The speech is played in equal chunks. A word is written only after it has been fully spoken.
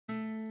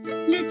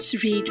Let's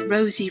read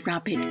Rosie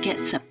Rabbit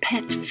Gets a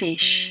Pet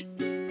Fish.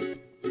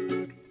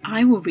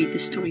 I will read the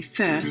story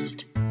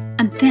first,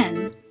 and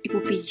then it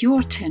will be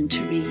your turn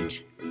to read.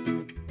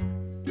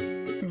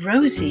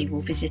 Rosie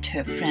will visit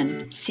her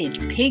friend Sid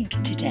Pig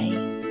today.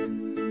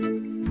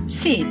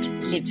 Sid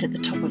lives at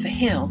the top of a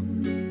hill.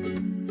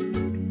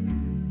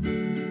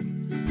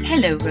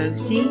 Hello,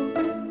 Rosie.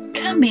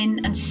 Come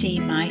in and see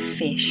my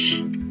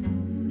fish.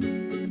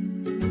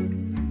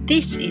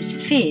 This is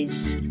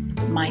Fizz,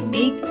 my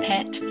big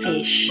pet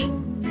fish.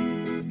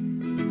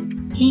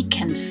 He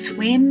can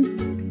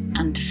swim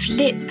and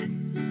flip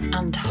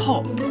and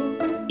hop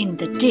in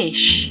the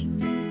dish.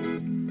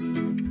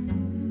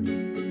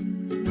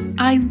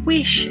 I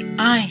wish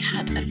I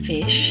had a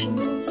fish,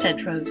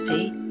 said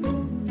Rosie.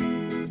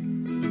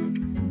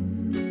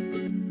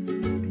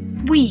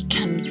 We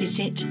can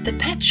visit the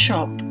pet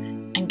shop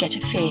and get a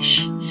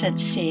fish,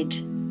 said Sid.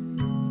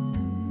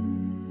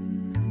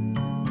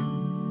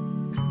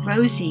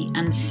 Rosie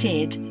and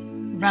Sid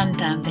ran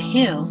down the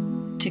hill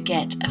to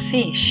get a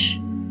fish.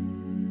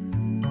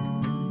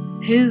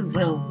 Who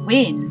will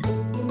win?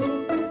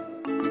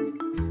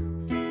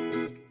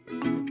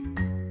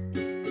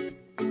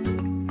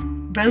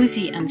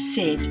 Rosie and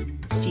Sid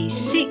see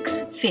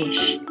 6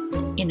 fish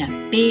in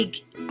a big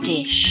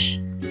dish.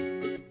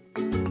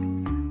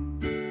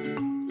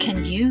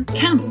 Can you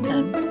count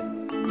them?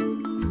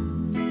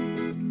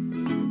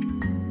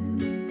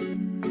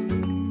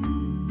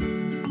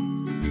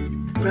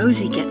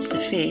 Rosie gets the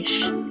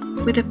fish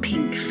with a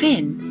pink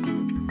fin.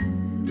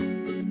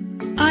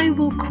 I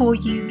will call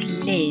you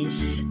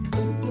Liz.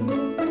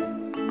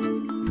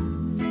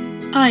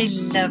 I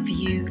love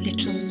you,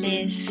 little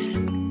Liz.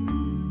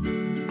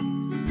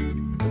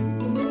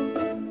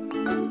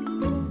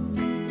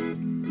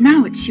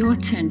 Now it's your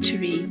turn to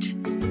read.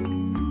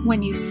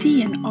 When you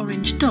see an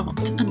orange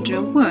dot under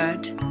a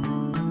word,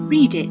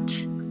 read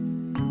it.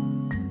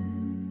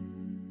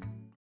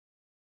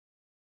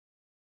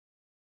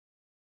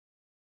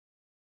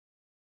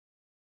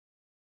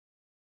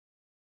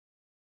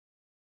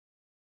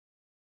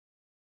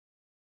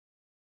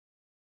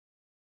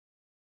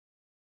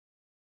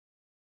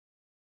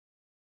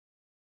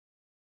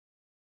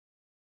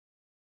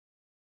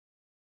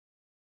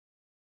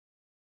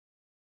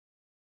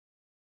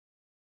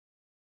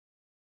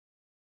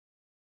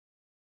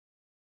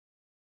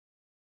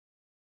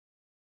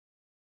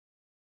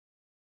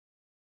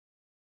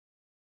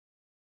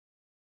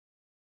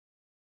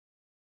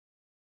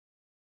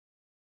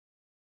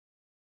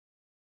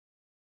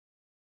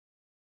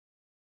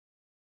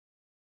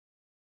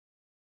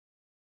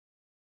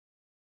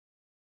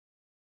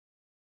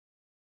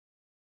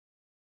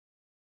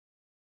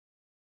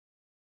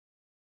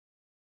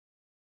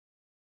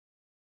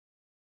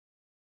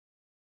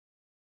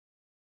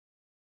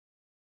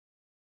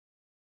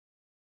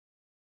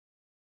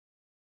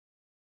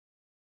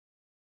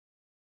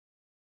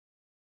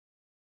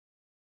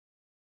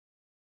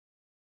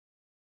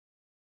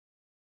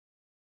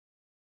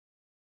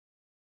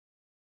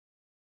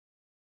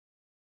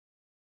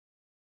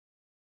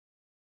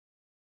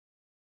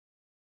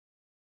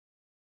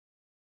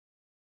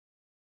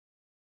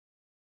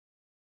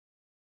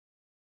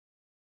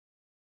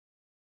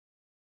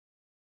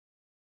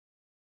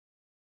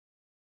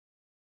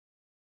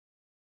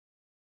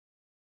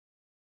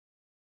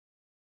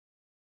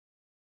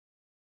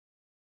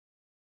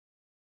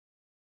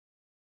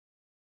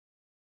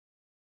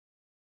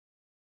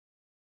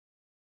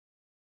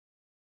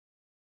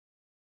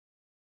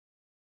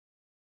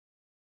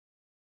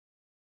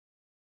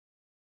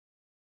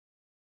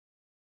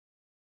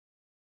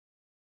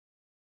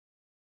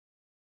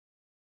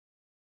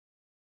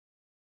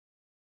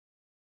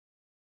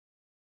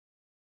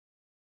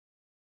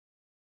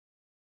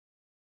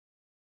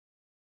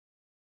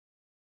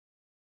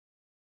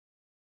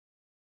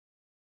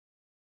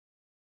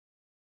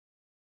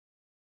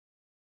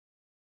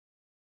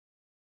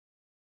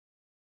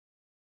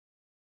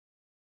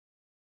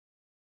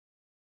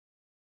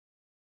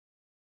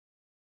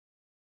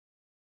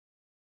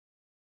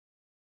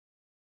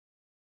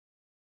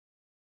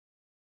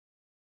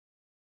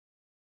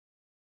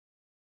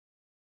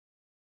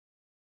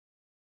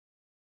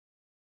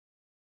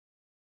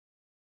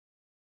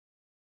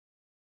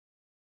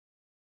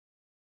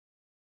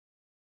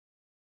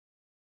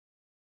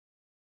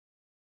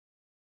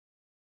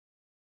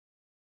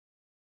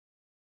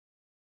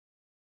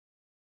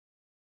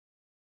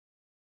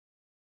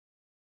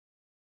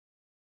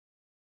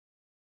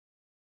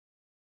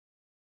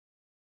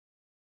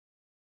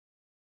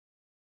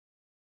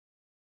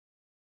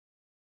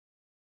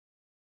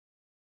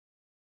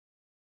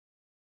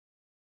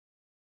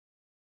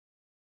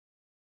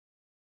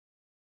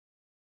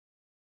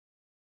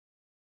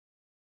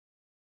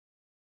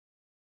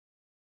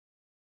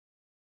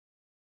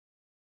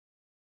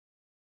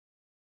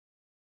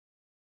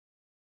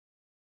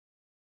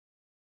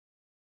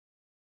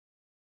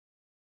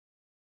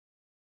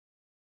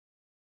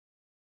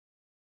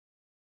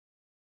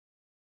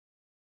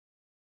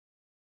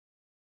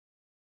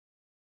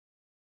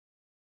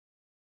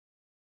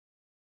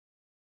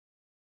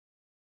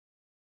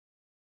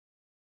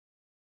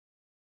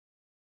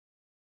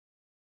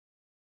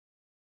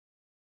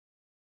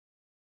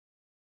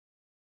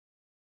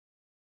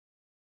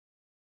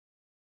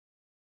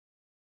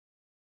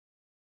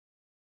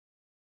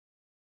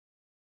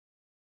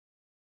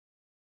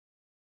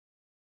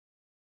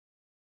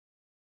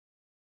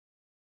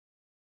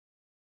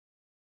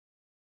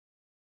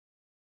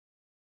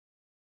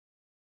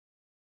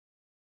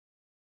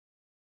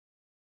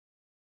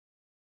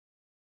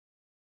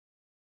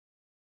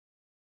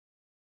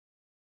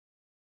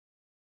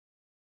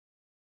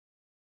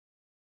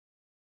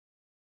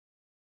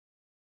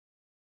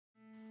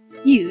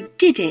 You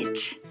did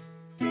it.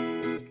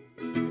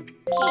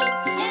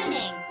 Kids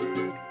learning.